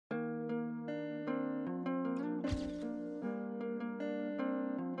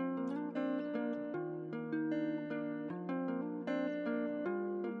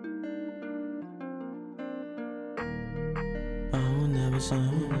I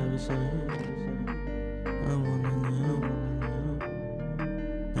wanna know.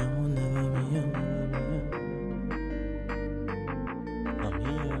 I will never be you. I'm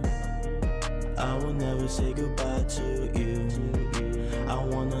here. I will never say goodbye to you. I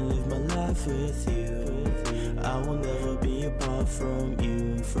wanna live my life with you. I will never be apart from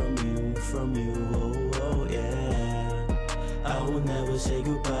you, from you, from you. Oh, oh yeah. I will never say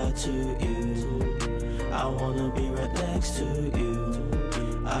goodbye to you. I wanna be right next to you.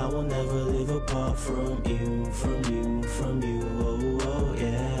 I will never live apart from you, from you, from you. Oh, oh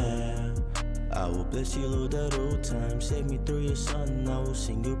yeah. I will bless you, Lord, at all times. Save me through your Son. I will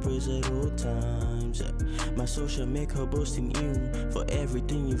sing your praise at all times. My soul shall make her boast in you. For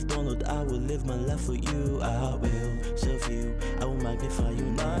everything you've done, Lord, I will live my life for you. I will serve you. I will magnify your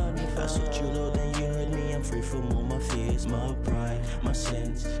name. I sought you, Lord, and you heard me. I'm free from all my fears, my pride, my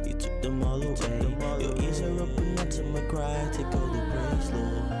sins. You took them all away. Your ears are open up to my cry. Take all the praise,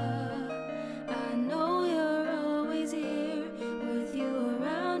 Lord. I know you're always here. With you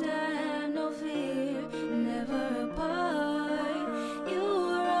around, I have no fear. Never apart. You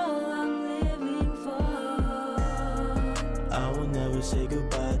are all I'm living for. I will never say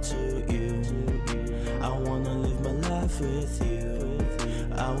goodbye to you. I wanna live my life with you.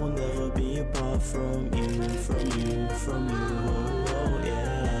 I will never be apart from you, from you, from you. Oh, oh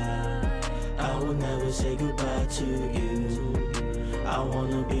yeah. I will never say goodbye to you. I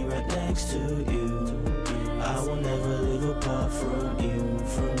wanna be right next to you. I will never live apart from you,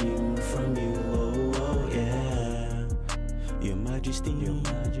 from you, from you. Oh, oh yeah. Your Majesty, you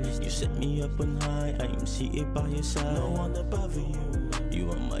set me up on high. I am seated by your side. No one above you. You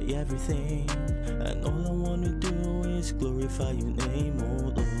are my everything, and all I wanna do is glorify your name,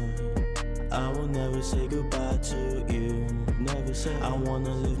 oh Lord. I will never say goodbye to you. Never say. I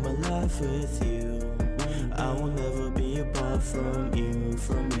wanna live my life with you. I will never be apart from you,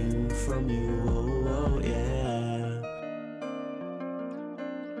 from you, from you.